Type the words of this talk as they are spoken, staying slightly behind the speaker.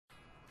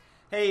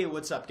Hey,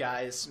 what's up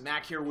guys?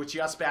 Mac here with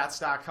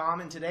JustBats.com,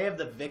 and today I have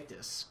the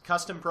Victus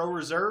Custom Pro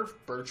Reserve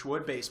Birch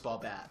Wood Baseball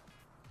Bat.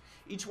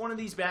 Each one of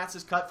these bats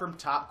is cut from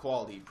top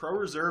quality Pro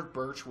Reserve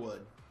birch wood.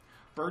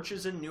 Birch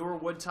is a newer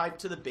wood type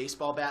to the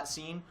baseball bat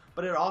scene,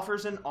 but it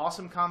offers an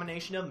awesome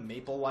combination of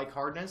maple-like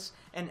hardness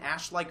and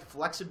ash-like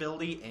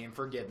flexibility and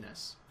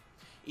forgiveness.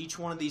 Each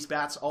one of these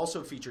bats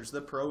also features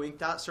the Pro Ink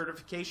Dot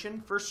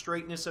certification for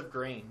straightness of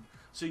grain,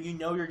 so you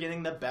know you're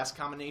getting the best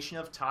combination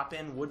of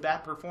top-end wood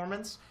bat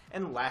performance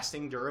and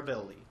lasting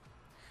durability.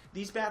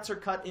 These bats are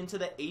cut into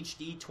the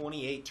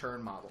HD28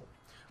 turn model.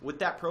 With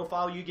that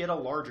profile, you get a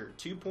larger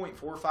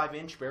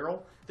 2.45-inch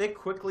barrel that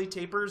quickly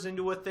tapers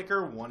into a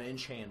thicker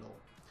 1-inch handle.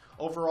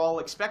 Overall,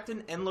 expect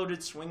an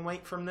end-loaded swing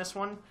weight from this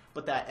one,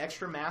 but that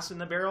extra mass in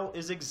the barrel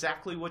is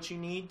exactly what you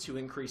need to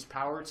increase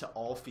power to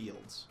all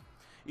fields.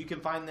 You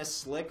can find this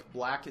slick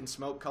black and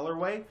smoke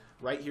colorway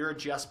right here at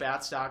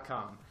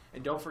JustBats.com.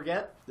 And don't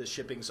forget, the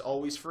shipping's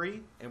always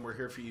free, and we're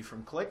here for you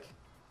from click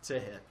to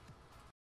hit.